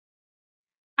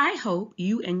I hope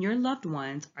you and your loved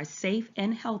ones are safe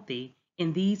and healthy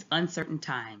in these uncertain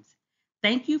times.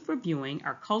 Thank you for viewing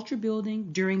our Culture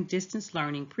Building During Distance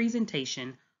Learning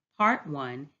presentation, Part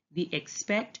 1, the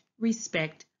Expect,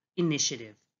 Respect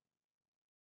Initiative.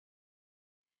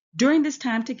 During this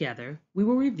time together, we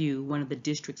will review one of the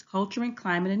district's culture and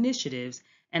climate initiatives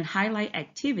and highlight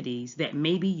activities that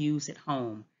may be used at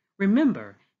home.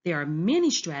 Remember, there are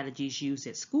many strategies used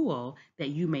at school that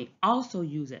you may also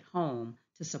use at home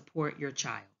to support your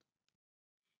child.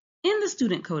 In the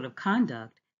Student Code of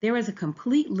Conduct, there is a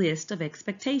complete list of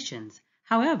expectations.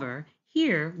 However,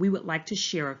 here we would like to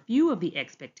share a few of the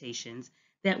expectations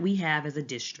that we have as a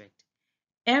district.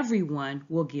 Everyone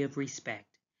will give respect.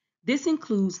 This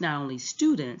includes not only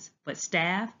students, but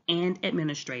staff and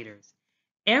administrators.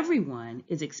 Everyone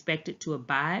is expected to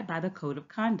abide by the Code of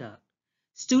Conduct.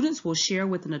 Students will share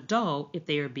with an adult if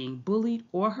they are being bullied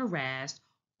or harassed,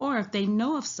 or if they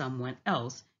know of someone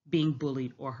else being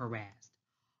bullied or harassed.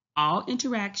 All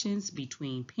interactions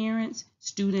between parents,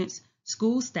 students,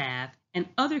 school staff, and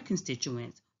other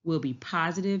constituents will be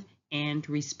positive and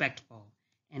respectful.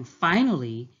 And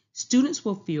finally, students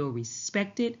will feel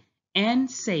respected and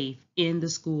safe in the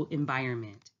school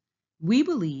environment. We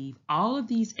believe all of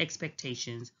these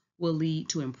expectations will lead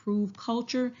to improved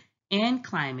culture and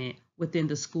climate within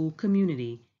the school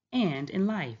community and in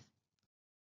life.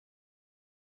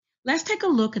 Let's take a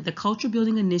look at the Culture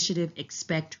Building Initiative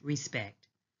Expect Respect.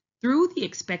 Through the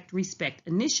Expect Respect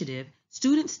initiative,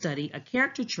 students study a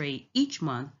character trait each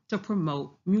month to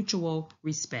promote mutual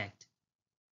respect.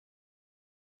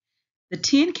 The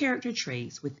 10 character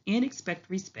traits within Expect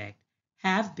Respect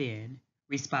have been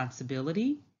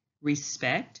responsibility,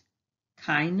 respect,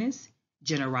 kindness,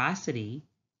 generosity,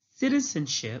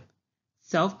 citizenship,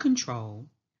 self-control,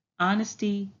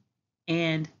 honesty,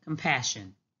 and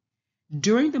compassion.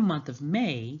 During the month of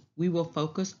May, we will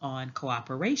focus on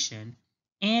cooperation,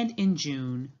 and in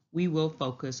June, we will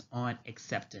focus on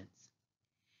acceptance.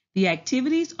 The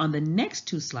activities on the next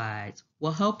two slides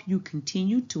will help you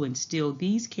continue to instill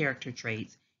these character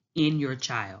traits in your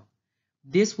child.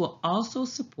 This will also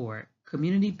support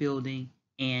community building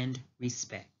and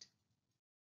respect.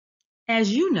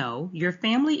 As you know, your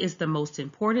family is the most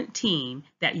important team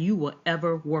that you will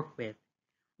ever work with.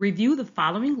 Review the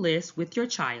following list with your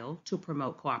child to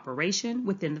promote cooperation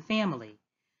within the family.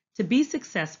 To be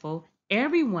successful,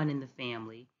 everyone in the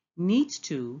family needs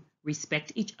to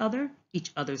respect each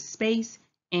other's space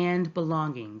and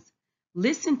belongings.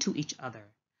 Listen to each other.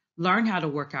 Learn how to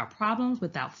work out problems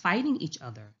without fighting each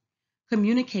other.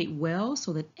 Communicate well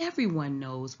so that everyone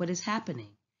knows what is happening.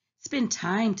 Spend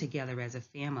time together as a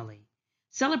family.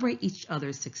 Celebrate each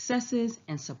other's successes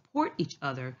and support each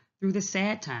other through the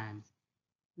sad times.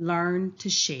 Learn to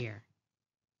share.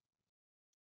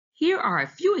 Here are a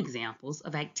few examples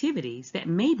of activities that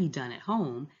may be done at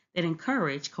home that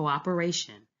encourage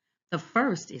cooperation. The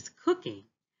first is cooking.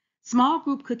 Small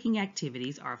group cooking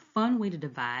activities are a fun way to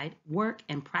divide, work,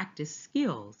 and practice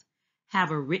skills.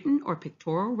 Have a written or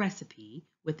pictorial recipe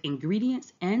with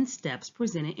ingredients and steps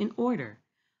presented in order.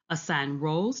 Assign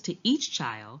roles to each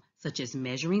child, such as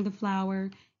measuring the flour,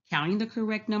 counting the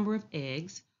correct number of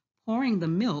eggs, pouring the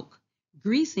milk,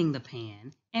 greasing the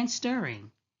pan, and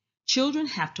stirring. Children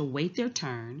have to wait their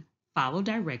turn, follow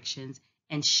directions,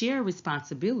 and share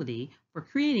responsibility for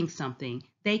creating something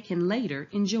they can later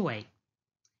enjoy.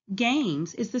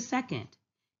 Games is the second.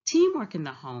 Teamwork in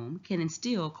the home can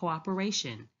instill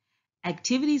cooperation.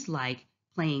 Activities like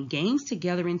playing games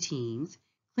together in teams,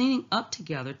 cleaning up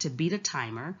together to beat a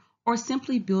timer, or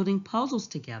simply building puzzles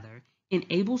together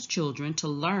enables children to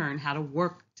learn how to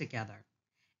work together.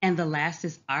 And the last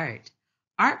is art.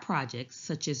 Art projects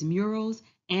such as murals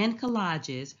and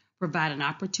collages provide an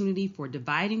opportunity for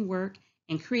dividing work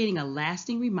and creating a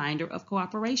lasting reminder of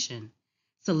cooperation.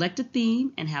 Select a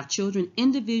theme and have children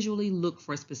individually look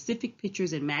for specific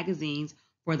pictures in magazines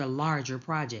for the larger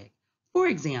project. For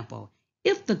example,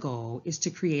 if the goal is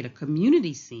to create a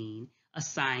community scene,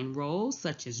 assign roles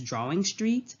such as drawing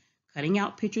streets, cutting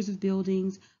out pictures of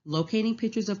buildings, locating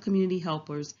pictures of community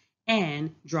helpers,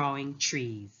 and drawing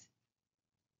trees.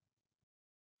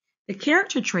 The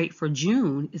character trait for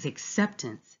June is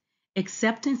acceptance.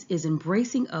 Acceptance is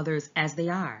embracing others as they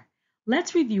are.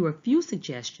 Let's review a few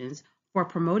suggestions for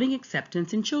promoting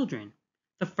acceptance in children.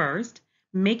 The first,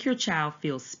 make your child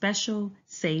feel special,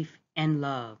 safe, and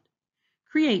loved.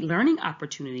 Create learning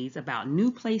opportunities about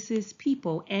new places,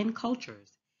 people, and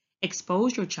cultures.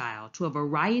 Expose your child to a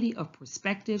variety of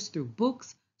perspectives through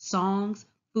books, songs,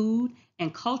 food,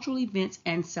 and cultural events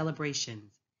and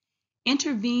celebrations.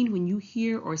 Intervene when you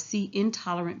hear or see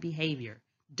intolerant behavior.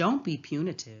 Don't be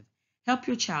punitive. Help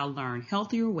your child learn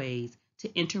healthier ways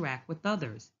to interact with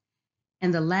others.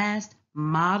 And the last,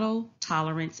 model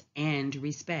tolerance and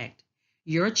respect.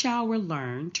 Your child will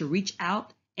learn to reach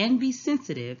out and be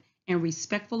sensitive and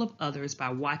respectful of others by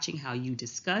watching how you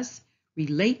discuss,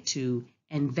 relate to,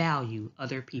 and value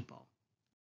other people.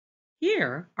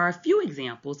 Here are a few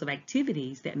examples of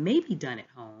activities that may be done at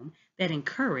home that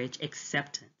encourage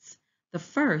acceptance. The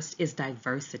first is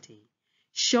diversity.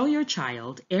 Show your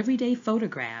child everyday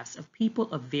photographs of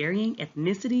people of varying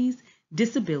ethnicities,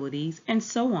 disabilities, and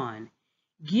so on.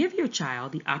 Give your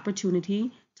child the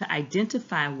opportunity to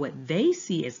identify what they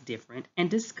see as different and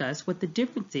discuss what the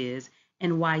difference is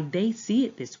and why they see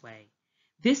it this way.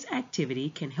 This activity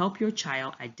can help your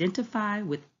child identify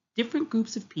with different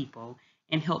groups of people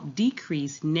and help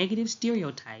decrease negative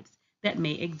stereotypes that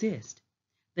may exist.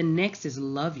 The next is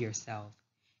love yourself.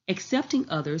 Accepting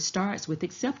others starts with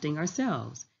accepting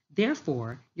ourselves.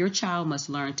 Therefore, your child must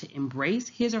learn to embrace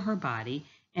his or her body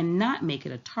and not make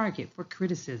it a target for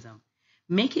criticism.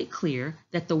 Make it clear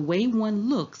that the way one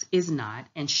looks is not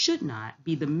and should not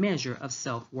be the measure of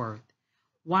self-worth.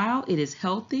 While it is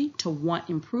healthy to want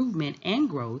improvement and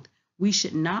growth, we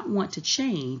should not want to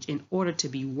change in order to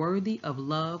be worthy of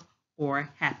love or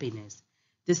happiness.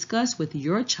 Discuss with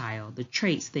your child the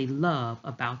traits they love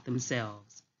about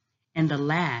themselves. And the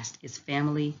last is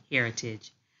family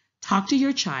heritage. Talk to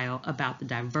your child about the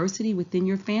diversity within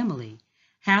your family.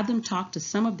 Have them talk to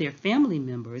some of their family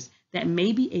members that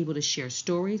may be able to share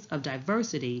stories of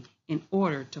diversity in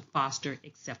order to foster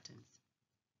acceptance.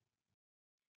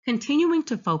 Continuing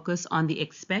to focus on the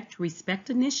Expect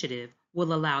Respect initiative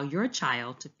will allow your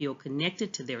child to feel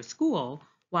connected to their school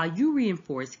while you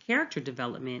reinforce character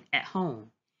development at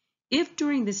home. If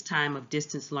during this time of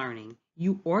distance learning,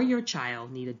 you or your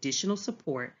child need additional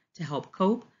support to help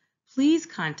cope, please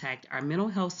contact our mental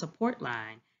health support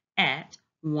line at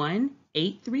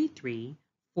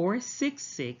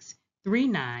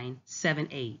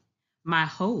 1-833-466-3978. My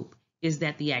hope is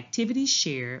that the activities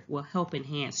shared will help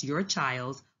enhance your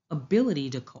child's ability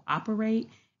to cooperate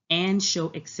and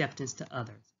show acceptance to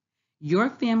others. Your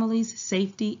family's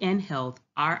safety and health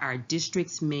are our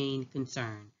district's main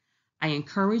concern. I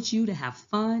encourage you to have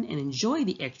fun and enjoy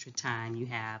the extra time you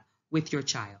have with your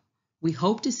child. We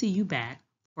hope to see you back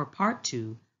for part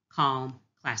 2, Calm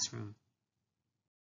Classroom.